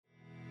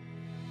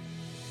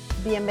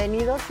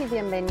Bienvenidos y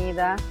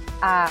bienvenida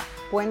a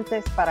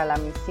Puentes para la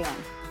Misión.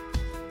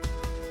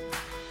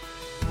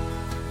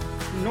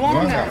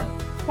 Nuanga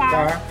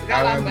pa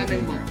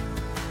Galambalima.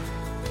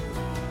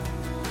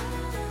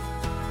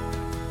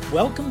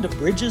 Welcome to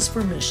Bridges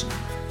for Mission.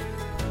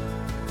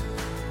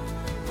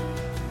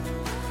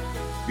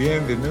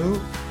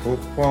 Bienvenue au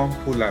Pont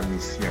pour la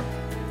Mission.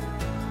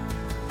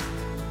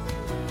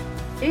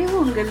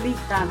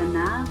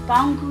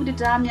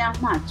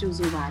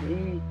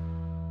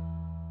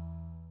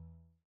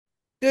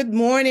 Good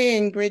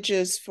morning,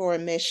 Bridges for a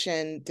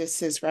Mission.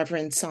 This is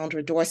Reverend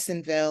Sandra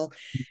Dorsonville,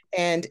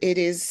 and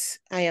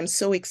I am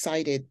so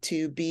excited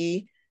to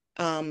be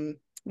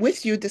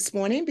with you this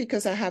morning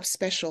because I have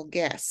special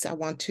guests. I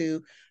want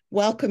to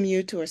welcome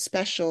you to a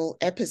special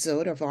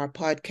episode of our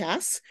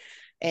podcast.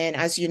 And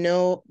as you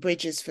know,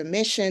 Bridges for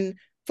Mission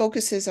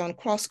focuses on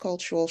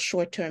cross-cultural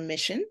short-term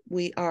mission.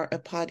 We are a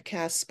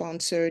podcast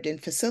sponsored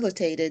and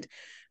facilitated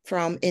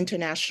from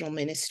International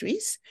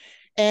Ministries.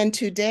 And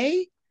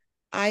today,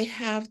 I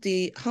have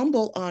the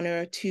humble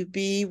honor to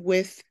be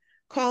with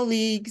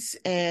colleagues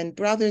and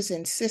brothers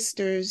and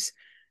sisters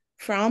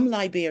from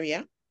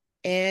Liberia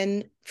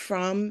and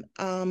from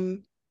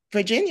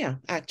Virginia,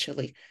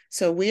 actually.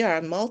 So we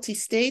are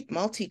multi-state,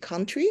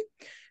 multi-country.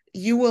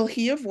 You will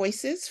hear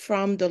voices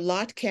from the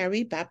Lott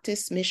Carey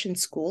Baptist Mission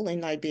School in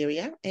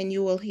Liberia, and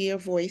you will hear a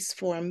voice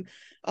from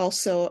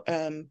also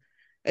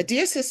a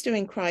dear sister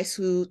in Christ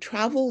who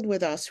traveled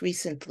with us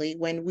recently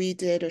when we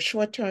did a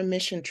short-term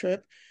mission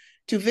trip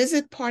to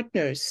visit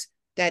partners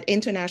that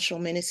International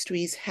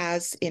Ministries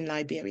has in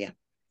Liberia.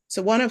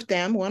 So one of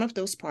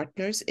those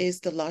partners is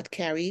the Lott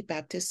Carey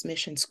Baptist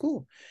Mission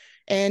School.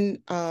 And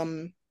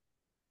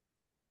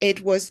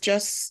it was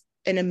just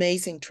an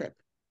amazing trip.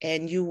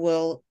 And you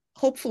will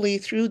hopefully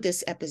through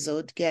this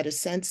episode get a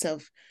sense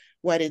of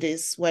what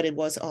it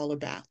was all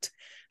about.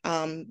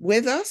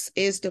 With us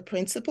is the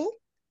principal,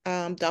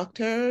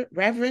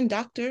 Reverend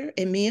Dr.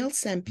 Emile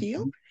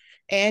Sam-Peal,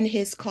 and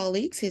his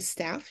colleagues, his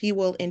staff. He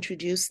will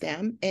introduce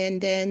them. And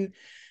then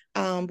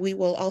we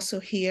will also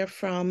hear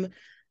from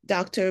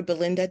Dr.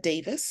 Belinda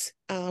Davis,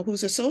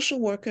 who's a social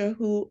worker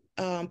who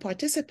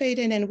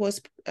participated and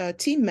was a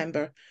team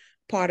member,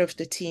 part of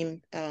the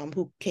team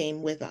who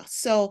came with us.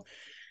 So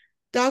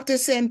Dr.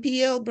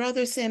 Sam-Peal,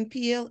 Brother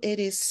Sam-Peal, it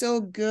is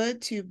so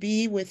good to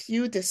be with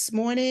you this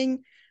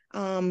morning.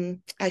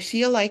 I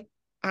feel like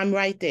I'm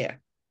right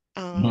there.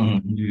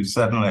 You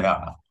certainly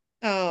are.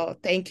 Oh,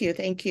 thank you.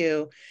 Thank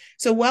you.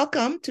 So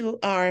welcome to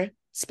our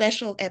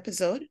special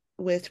episode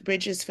with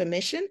Bridges for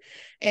Mission.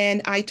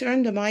 And I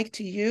turn the mic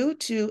to you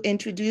to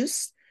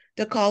introduce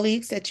the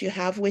colleagues that you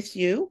have with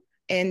you.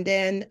 And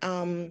then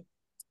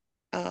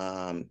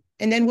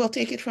we'll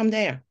take it from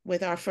there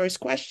with our first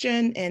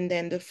question and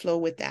then the flow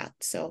with that.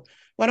 So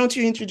why don't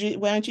you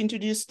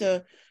introduce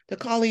the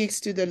colleagues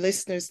to the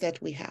listeners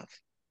that we have?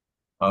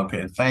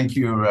 Okay. Thank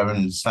you,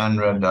 Reverend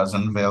Sandra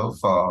Dorsonville,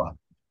 for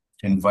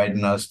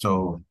inviting us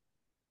to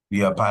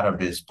be a part of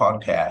this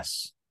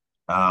podcast.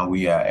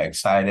 We are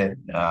excited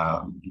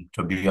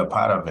to be a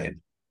part of it.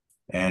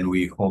 And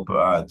we hope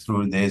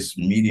through this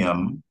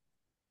medium,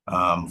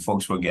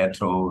 folks will get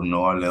to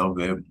know a little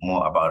bit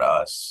more about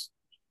us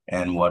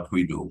and what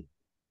we do.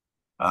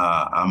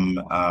 I'm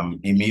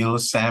Emile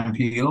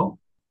Sam-Peal,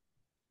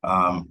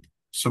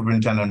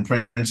 Superintendent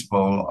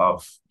Principal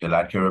of the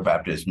Lott Carey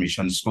Baptist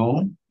Mission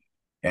School.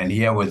 And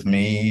here with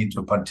me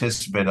to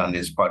participate on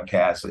this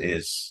podcast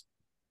is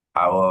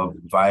our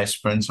Vice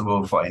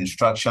Principal for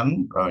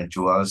Instruction,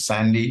 Joel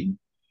Sandy,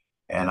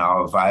 and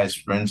our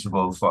Vice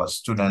Principal for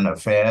Student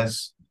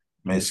Affairs,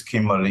 Ms.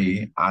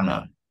 Kimberly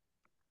Anna.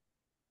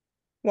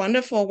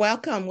 Wonderful.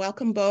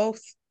 Welcome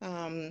both.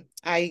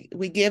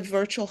 We give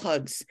virtual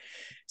hugs.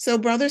 So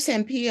Brother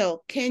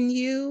Sam-Peal, can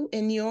you,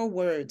 in your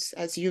words,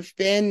 as you've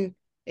been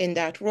in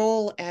that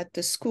role at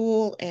the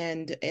school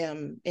and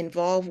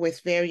involved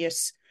with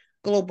various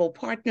global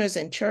partners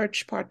and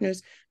church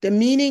partners, the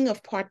meaning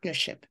of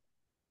partnership?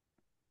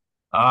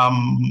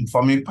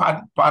 For me,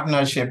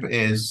 partnership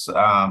is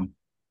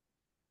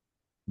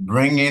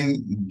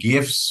bringing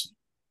gifts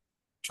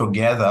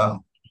together.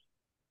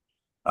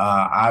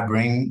 I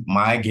bring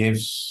my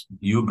gifts,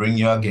 you bring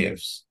your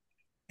gifts,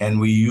 and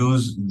we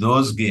use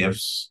those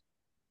gifts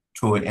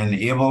to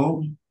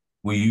enable,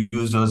 we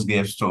use those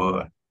gifts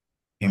to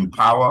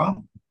empower,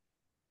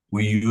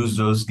 we use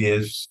those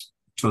gifts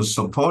to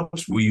support,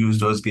 we use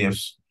those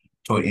gifts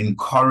to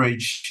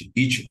encourage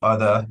each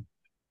other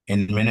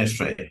in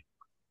ministry.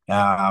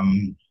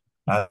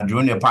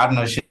 During the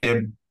partnership,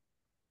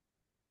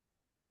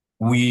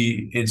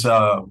 it's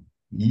a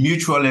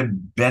mutually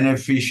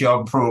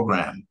beneficial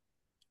program.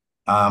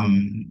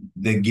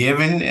 The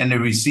giving and the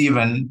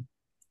receiving,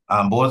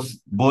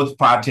 both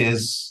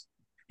parties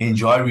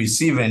enjoy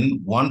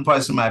receiving. One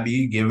person might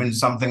be giving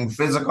something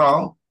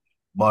physical,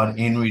 but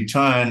in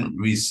return,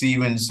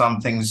 receiving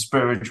something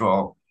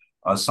spiritual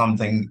or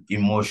something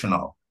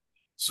emotional.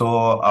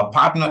 So a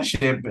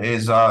partnership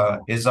is a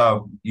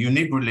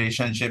unique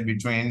relationship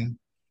between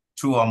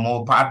two or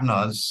more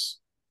partners,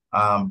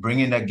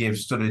 bringing their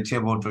gifts to the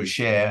table to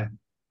share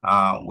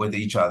with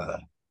each other.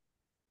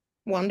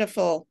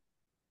 Wonderful.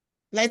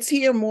 Let's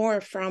hear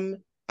more from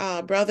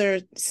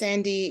Brother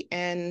Sandy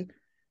and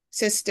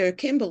Sister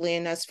Kimberly,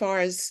 and as far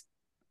as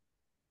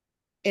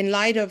in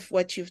light of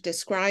what you've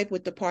described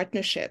with the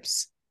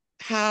partnerships,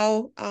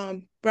 how,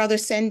 Brother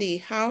Sandy,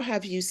 how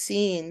have you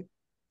seen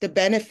the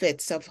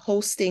benefits of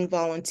hosting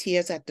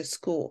volunteers at the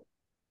school?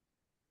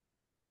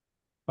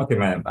 Okay,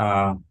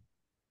 ma'am.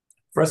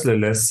 Firstly,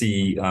 let's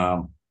see,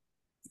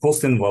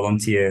 hosting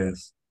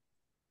volunteers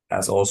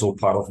as also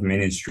part of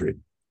ministry.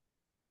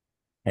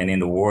 And in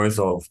the words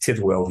of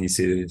Titwell, he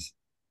says,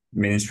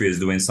 ministry is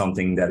doing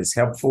something that is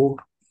helpful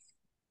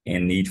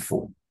and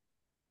needful.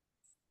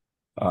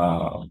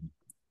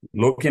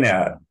 Looking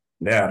at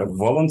that,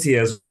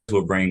 volunteers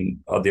will bring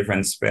a different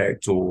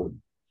aspect to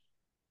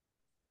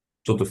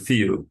the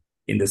field,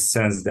 in the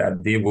sense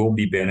that they will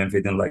be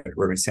benefiting, like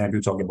Reverend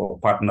Sam-Peal talked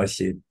about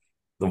partnership.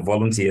 The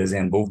volunteers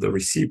and both the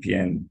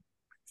recipient,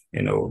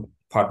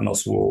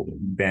 partners will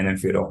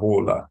benefit a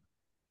whole lot.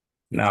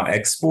 Now,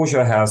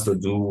 exposure has to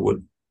do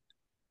with,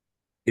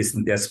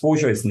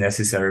 exposure is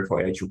necessary for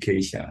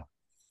education.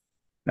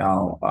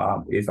 Now,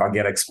 if I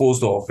get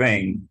exposed to a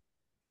thing,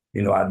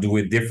 I do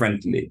it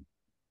differently.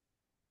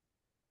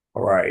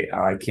 All right,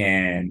 I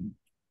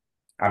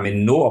may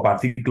know a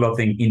particular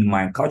thing in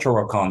my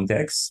cultural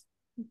context,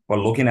 but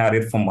looking at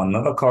it from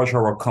another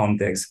cultural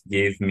context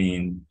gave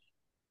me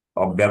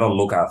a better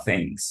look at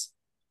things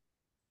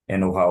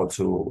and know how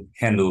to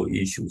handle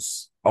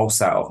issues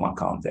outside of my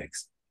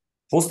context.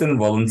 Hosting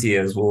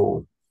volunteers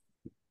will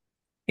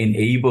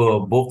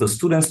enable both the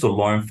students to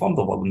learn from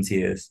the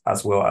volunteers,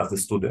 as well as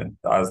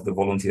the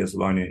volunteers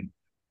learning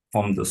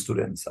from the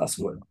students as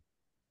well.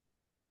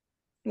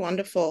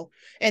 Wonderful.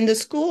 And the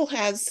school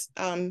has,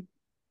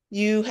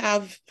 you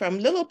have from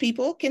little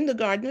people,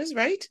 kindergartners,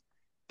 right?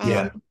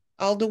 Yeah.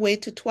 All the way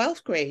to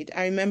 12th grade.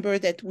 I remember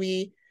that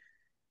we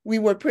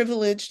were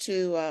privileged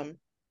to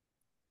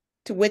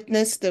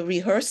witness the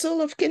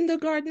rehearsal of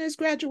kindergartners'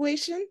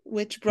 graduation,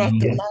 which brought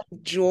a lot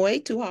of joy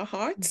to our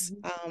hearts.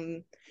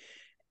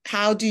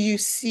 How do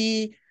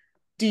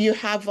you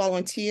have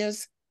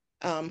volunteers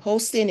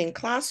hosting in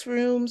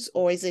classrooms,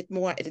 or is it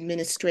more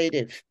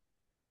administrative?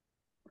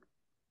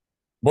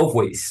 Both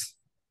ways,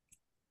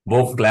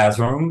 both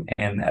classroom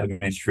and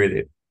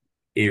administrative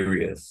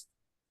areas.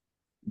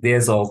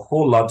 There's a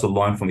whole lot to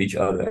learn from each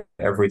other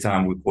every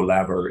time we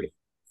collaborate.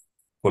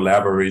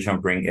 Collaboration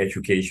brings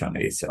education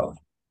itself.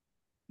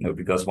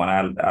 Because when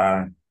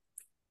I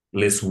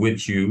list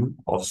with you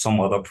or some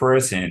other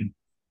person,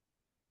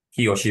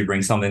 he or she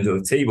brings something to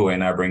the table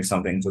and I bring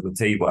something to the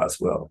table as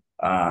well.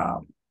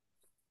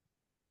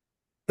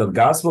 The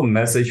gospel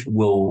message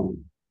will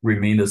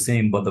remain the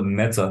same, but the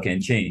method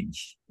can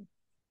change.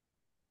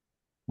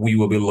 We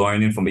will be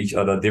learning from each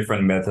other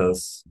different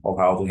methods of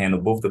how to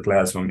handle both the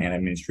classroom and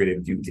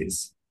administrative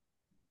duties.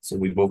 So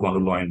we both want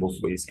to learn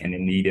both ways and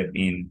need it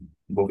in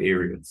both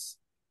areas.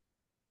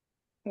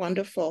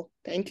 Wonderful.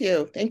 Thank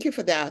you. Thank you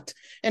for that.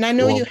 And I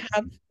know you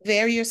have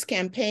various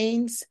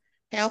campaigns,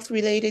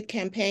 health-related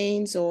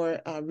campaigns or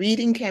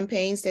reading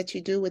campaigns that you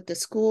do with the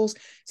schools.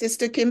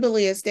 Sister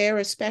Kimberly, is there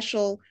a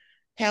special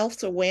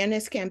health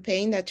awareness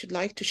campaign that you'd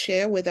like to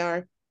share with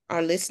our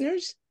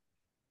listeners?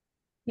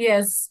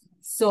 Yes.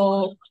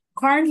 So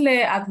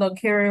currently at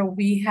Carey,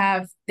 we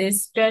have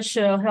this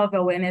special health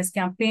awareness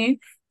campaign,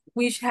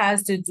 which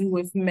has to do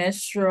with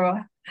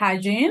menstrual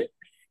hygiene.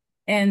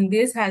 And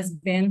this has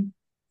been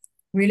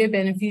really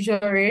beneficial,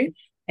 and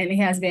it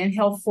has been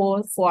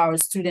helpful for our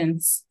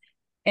students.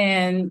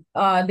 And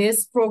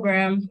this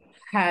program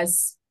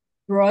has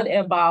brought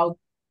about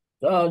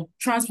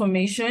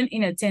transformation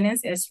in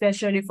attendance,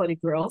 especially for the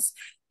girls.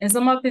 And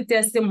some of the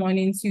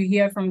testimonies you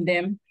hear from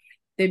them,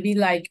 they be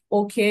like,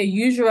 okay,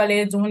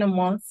 usually during the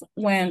month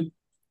when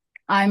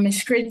I'm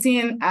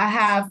menstruating, I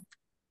have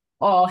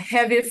a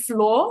heavy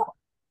flow.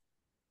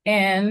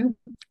 And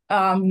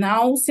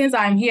now, since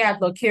I'm here at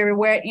Carey,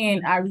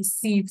 wherein I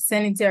receive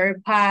sanitary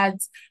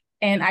pads,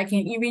 and I can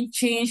even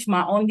change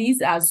my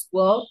undies as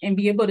well and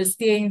be able to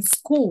stay in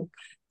school.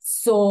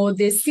 So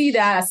they see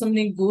that as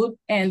something good.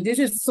 And this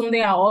is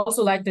something I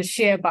also like to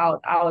share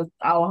about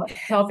our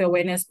health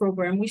awareness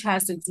program, which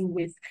has to do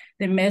with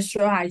the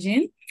menstrual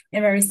hygiene.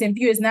 And Reverend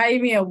Sam-Peal is not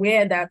even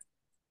aware that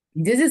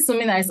this is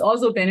something that is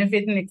also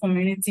benefiting the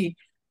community.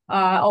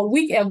 A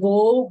week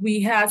ago,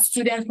 we had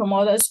students from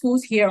other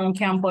schools here on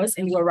campus,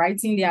 and were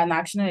writing their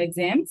national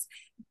exams.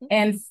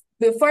 And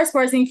the first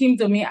person came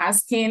to me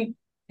asking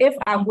if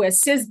I would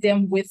assist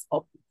them with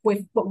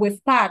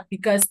pad,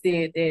 because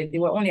they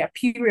were on their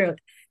period.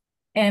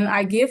 And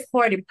I gave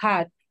her the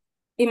pad.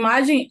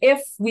 Imagine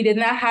if we did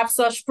not have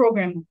such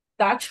program,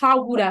 that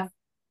child would have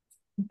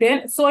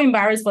been so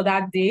embarrassed for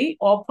that day,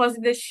 or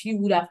possibly she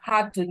would have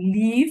had to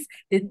leave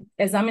the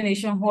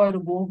examination hall to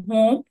go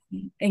home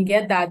and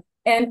get that.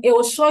 And it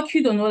will shock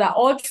you to know that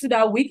all through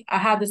that week, I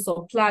had to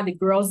supply the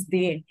girls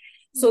there.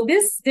 So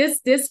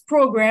this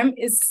program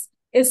is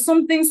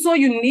something so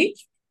unique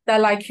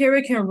that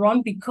Carey can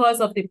run because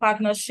of the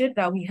partnership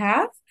that we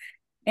have.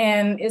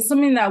 And it's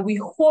something that we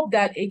hope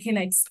that it can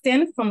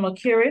extend from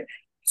Carey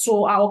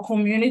to our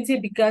community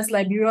because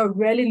Liberia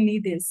really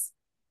needs this.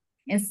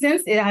 And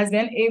since it has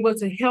been able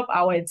to help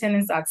our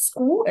attendance at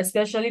school,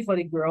 especially for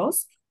the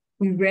girls,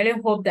 we really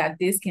hope that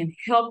this can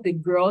help the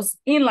girls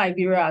in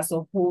Liberia as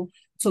a whole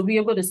to be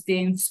able to stay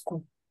in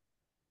school.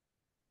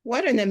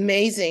 What an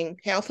amazing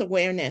health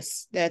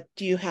awareness that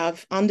you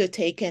have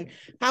undertaken.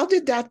 How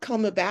did that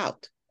come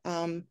about?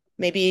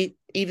 Maybe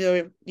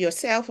either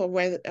yourself or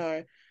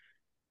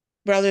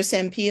Brother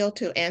Sam-Peal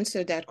to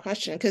answer that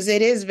question, because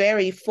it is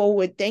very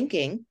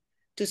forward-thinking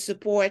to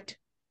support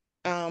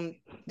the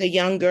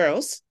young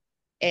girls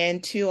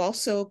and to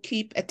also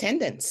keep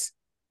attendance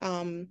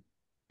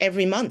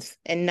every month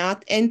and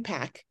not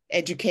impact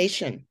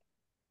education.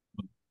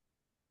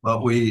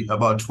 But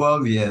about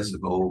 12 years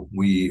ago,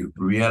 we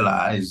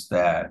realized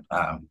that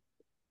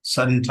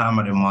certain time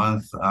of the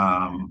month,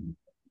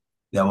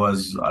 there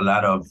was a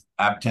lot of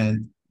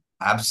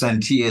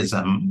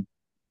absenteeism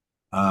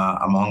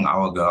among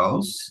our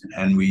girls.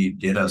 And we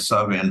did a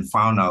survey and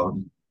found out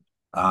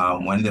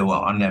when they were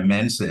on their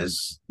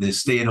menses, they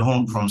stayed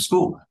home from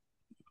school.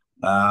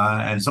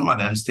 And some of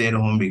them stayed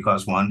home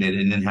because one, they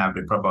didn't have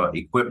the proper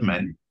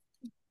equipment.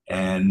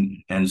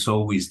 And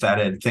so we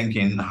started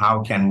thinking,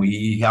 how can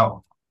we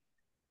help?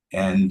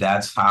 And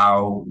that's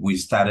how we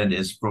started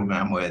this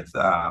program with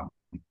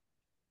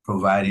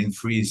providing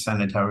free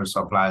sanitary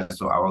supplies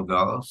to our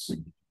girls.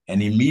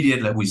 And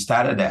immediately we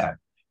started that,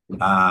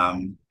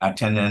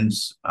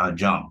 attendance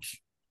jumped.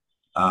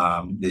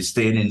 They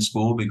stayed in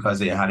school because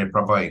they had the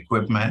proper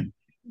equipment.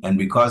 And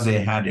because they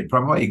had the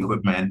proper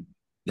equipment,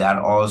 that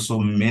also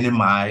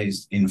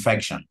minimized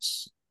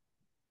infections.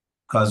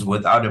 Because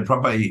without the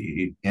proper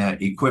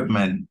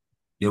equipment,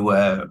 they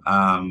were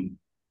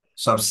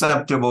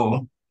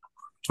susceptible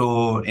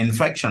to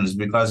infections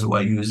because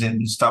we're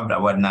using stuff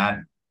that were not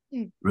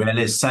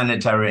really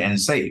sanitary and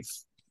safe.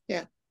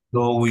 Yeah.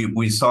 So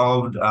we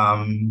solved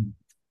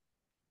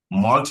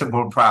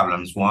multiple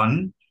problems.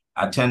 One,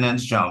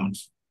 attendance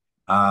jumped,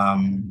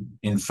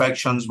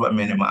 infections were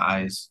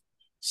minimized,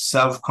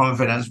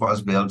 self-confidence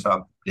was built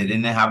up. They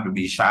didn't have to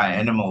be shy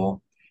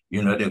anymore.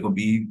 You know, they could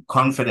be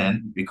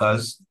confident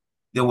because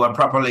they were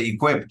properly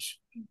equipped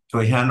to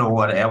handle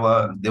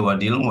whatever they were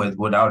dealing with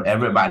without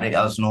everybody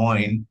else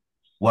knowing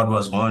what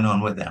was going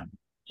on with them.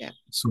 Yeah.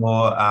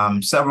 So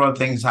several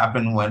things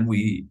happened when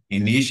we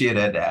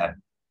initiated that,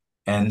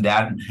 and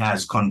that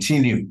has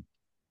continued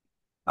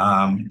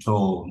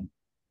to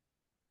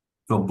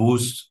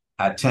boost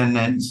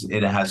attendance.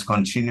 It has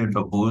continued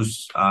to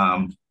boost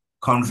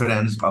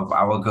confidence of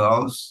our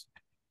girls,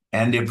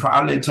 and they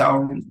probably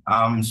tell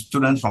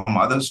students from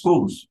other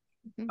schools.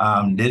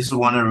 This is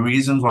one of the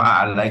reasons why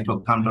I like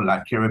to come to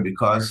Lott, Carey,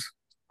 because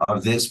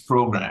of this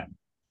program.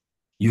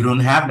 You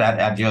don't have that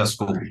at your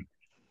school.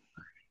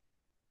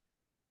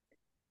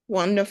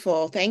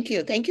 Wonderful. Thank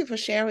you. Thank you for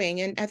sharing.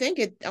 And I think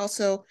it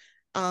also,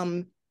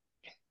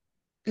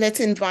 let's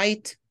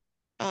invite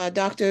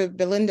Dr.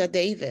 Belinda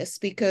Davis,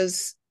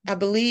 because I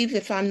believe,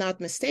 if I'm not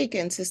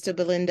mistaken, Sister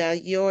Belinda,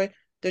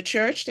 the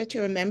church that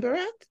you're a member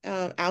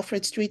at,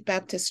 Alfred Street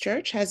Baptist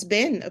Church, has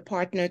been a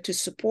partner to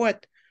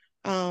support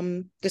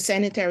the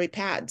sanitary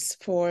pads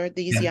for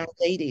these young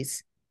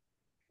ladies.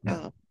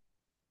 So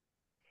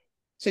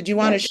do you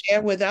want to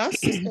share with us,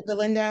 Sister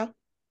Belinda,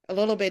 a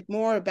little bit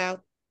more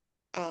about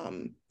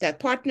that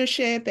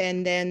partnership,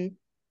 and then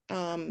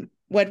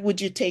what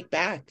would you take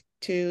back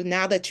to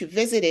now that you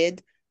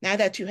visited, now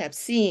that you have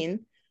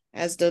seen,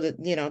 as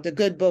the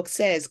good book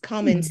says,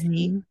 come and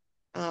see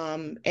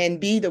and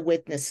be the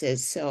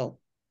witnesses. So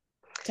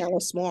tell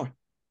us more.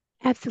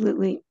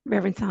 Absolutely,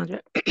 Reverend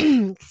Sandra.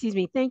 Excuse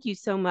me. Thank you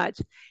so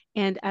much.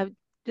 And I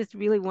just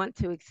really want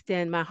to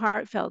extend my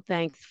heartfelt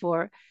thanks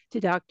to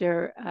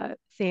Dr.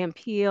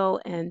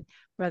 Sam-Peal and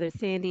Brother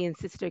Sandy and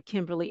Sister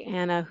Kimberly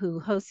Anna, who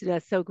hosted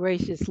us so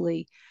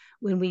graciously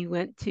when we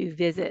went to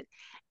visit.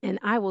 And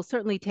I will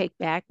certainly take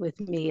back with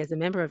me, as a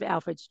member of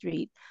Alfred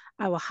Street,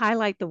 I will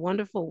highlight the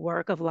wonderful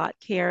work of Lott,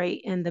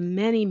 Carey, and the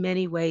many,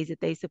 many ways that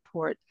they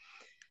support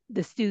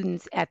the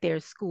students at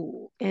their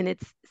school. And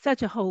it's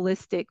such a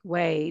holistic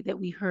way that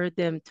we heard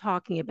them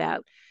talking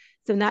about.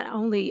 So not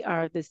only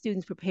are the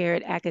students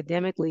prepared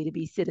academically to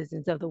be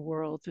citizens of the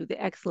world through the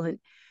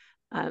excellent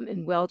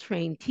and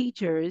well-trained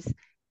teachers,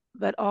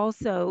 but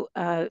also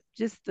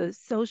just the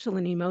social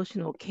and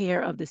emotional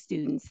care of the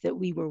students that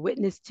we were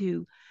witness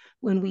to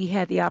when we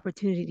had the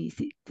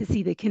opportunity to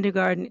see the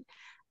kindergarten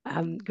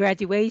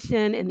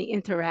graduation and the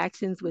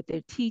interactions with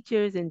their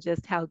teachers, and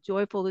just how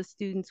joyful the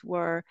students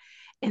were.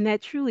 And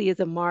that truly is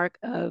a mark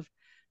of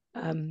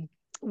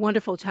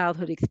wonderful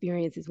childhood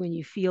experiences, when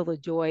you feel the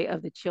joy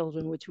of the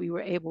children, which we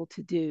were able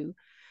to do.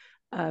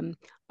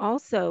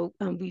 Also,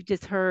 we've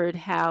just heard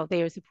how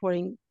they are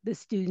supporting the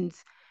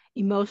students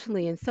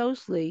emotionally and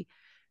socially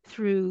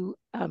through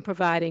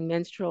providing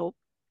menstrual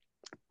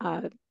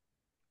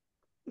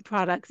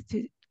products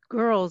to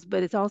girls.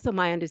 But it's also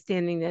my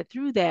understanding that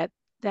through that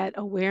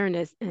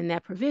awareness and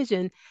that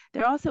provision,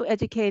 they're also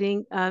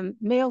educating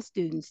male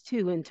students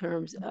too, in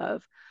terms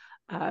of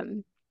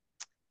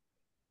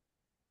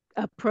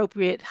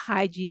appropriate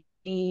hygiene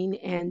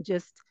and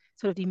just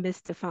sort of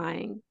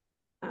demystifying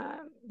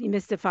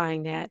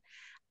that.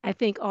 I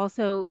think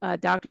also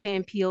Dr.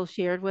 Sam-Peal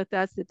shared with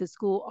us that the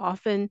school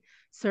often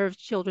serves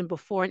children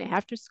before and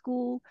after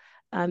school.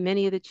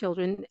 Many of the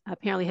children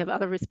apparently have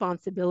other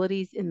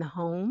responsibilities in the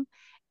home,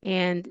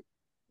 and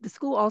the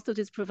school also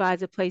just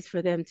provides a place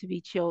for them to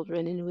be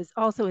children. And it was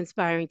also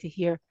inspiring to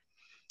hear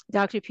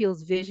Dr.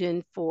 Peel's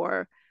vision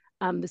for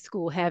the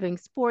school having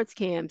sports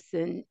camps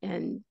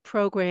and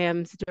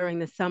programs during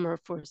the summer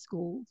for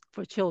school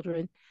for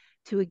children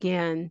to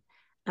again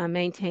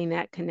maintain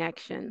that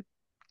connection.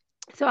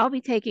 So I'll be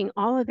taking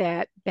all of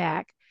that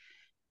back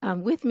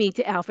with me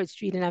to Alfred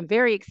Street, and I'm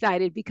very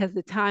excited because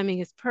the timing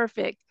is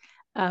perfect.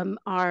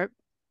 Our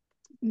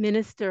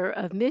Minister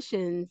of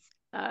Missions,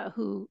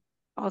 who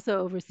also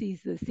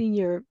oversees the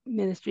senior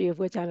ministry of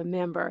which I'm a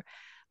member,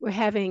 we're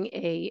having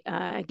a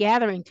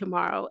gathering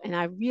tomorrow, and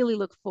I really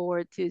look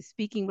forward to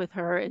speaking with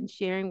her and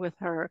sharing with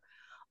her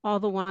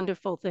all the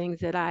wonderful things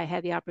that I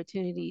had the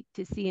opportunity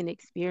to see and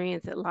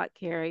experience at Lott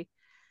Carey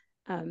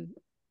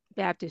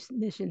Baptist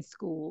Mission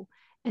School.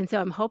 And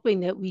so I'm hoping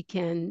that we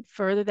can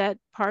further that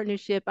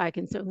partnership. I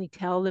can certainly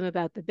tell them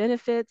about the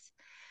benefits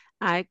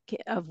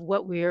of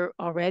what we're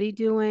already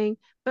doing,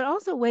 but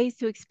also ways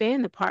to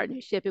expand the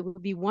partnership. It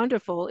would be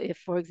wonderful if,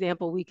 for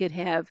example, we could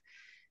have,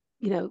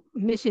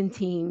 mission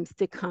teams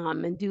to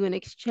come and do an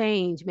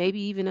exchange,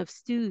 maybe even of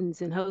students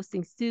and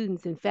hosting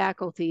students and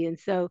faculty. And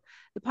so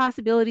the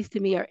possibilities to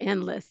me are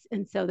endless.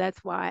 And so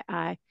that's why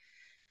I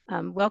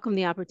welcome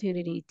the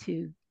opportunity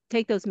to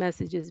take those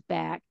messages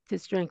back to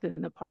strengthen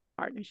the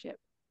partnership.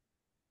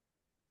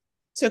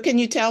 So can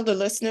you tell the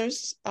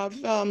listeners of,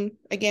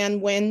 again,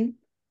 when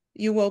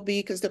you will be,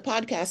 because the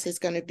podcast is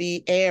going to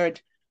be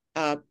aired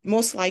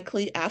most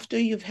likely after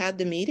you've had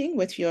the meeting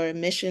with your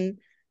mission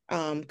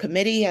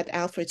committee at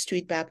Alfred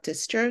Street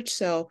Baptist Church.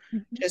 So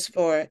just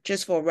for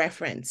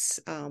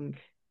reference,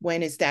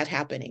 when is that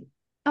happening?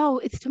 Oh,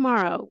 it's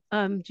tomorrow,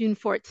 June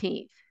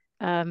 14th.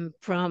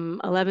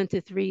 From 11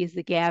 to 3 is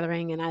the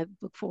gathering, and I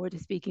look forward to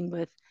speaking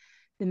with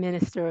the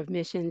Minister of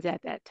Missions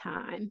at that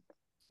time.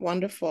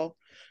 Wonderful.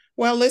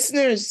 Well,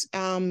 listeners,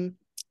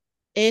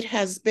 it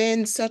has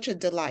been such a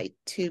delight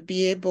to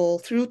be able,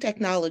 through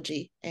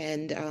technology,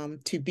 and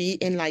to be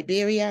in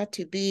Liberia,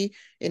 to be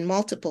in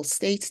multiple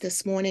states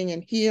this morning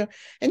and here,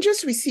 and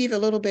just receive a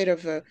little bit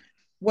of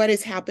what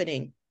is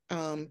happening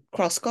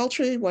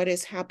cross-culturally, what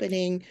is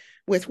happening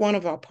with one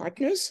of our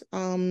partners,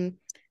 and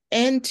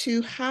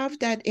to have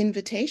that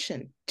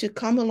invitation to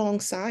come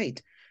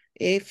alongside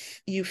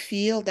if you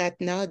feel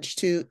that nudge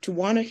to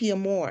want to hear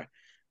more.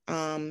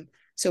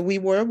 So we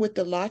were with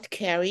the Lott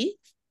Carey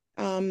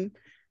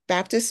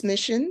Baptist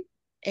Mission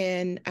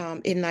and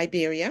in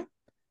Liberia,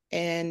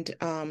 and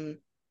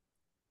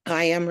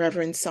I am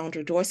Reverend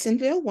Sandra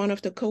Dorsonville, one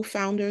of the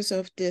co-founders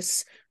of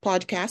this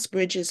podcast,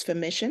 Bridges for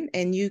Mission,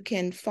 and you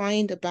can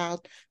find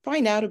out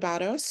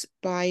about us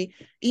by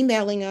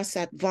emailing us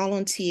at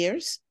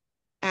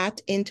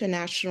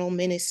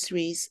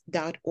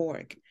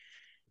volunteers@internationalministries.org.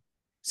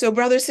 So,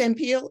 Brother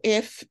Sam-Peal,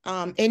 if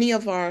any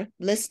of our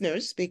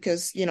listeners,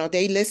 because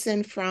they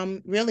listen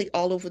from really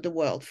all over the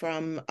world,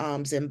 from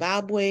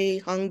Zimbabwe,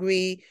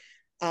 Hungary,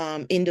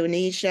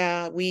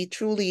 Indonesia, we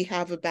truly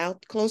have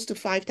about close to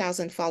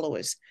 5,000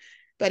 followers.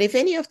 But if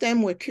any of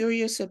them were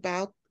curious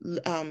about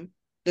the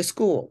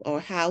school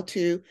or how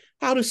to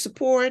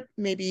support,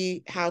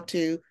 maybe how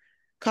to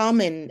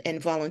come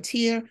and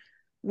volunteer,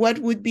 what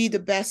would be the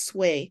best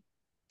way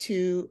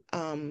to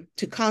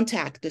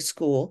contact the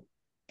school?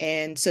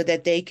 And so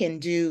that they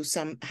can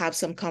have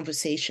some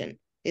conversation.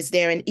 Is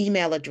there an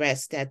email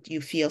address that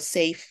you feel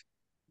safe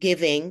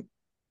giving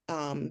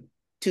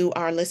to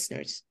our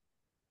listeners?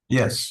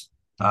 Yes.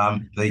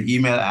 The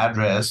email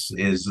address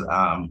is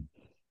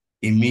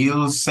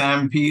Emile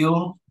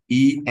Sam-Peal,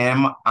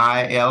 EMILESAMPEAL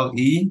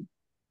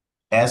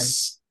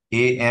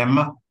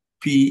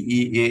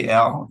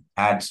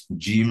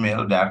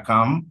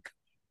 @gmail.com.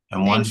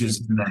 And once you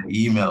send that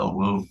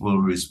email,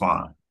 we'll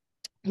respond.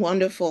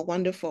 Wonderful,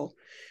 wonderful.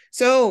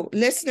 So,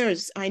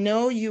 listeners, I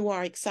know you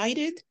are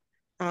excited,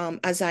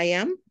 as I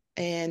am,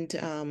 and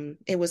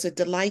it was a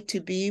delight to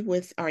be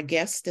with our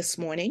guests this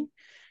morning.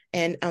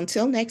 And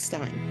until next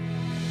time.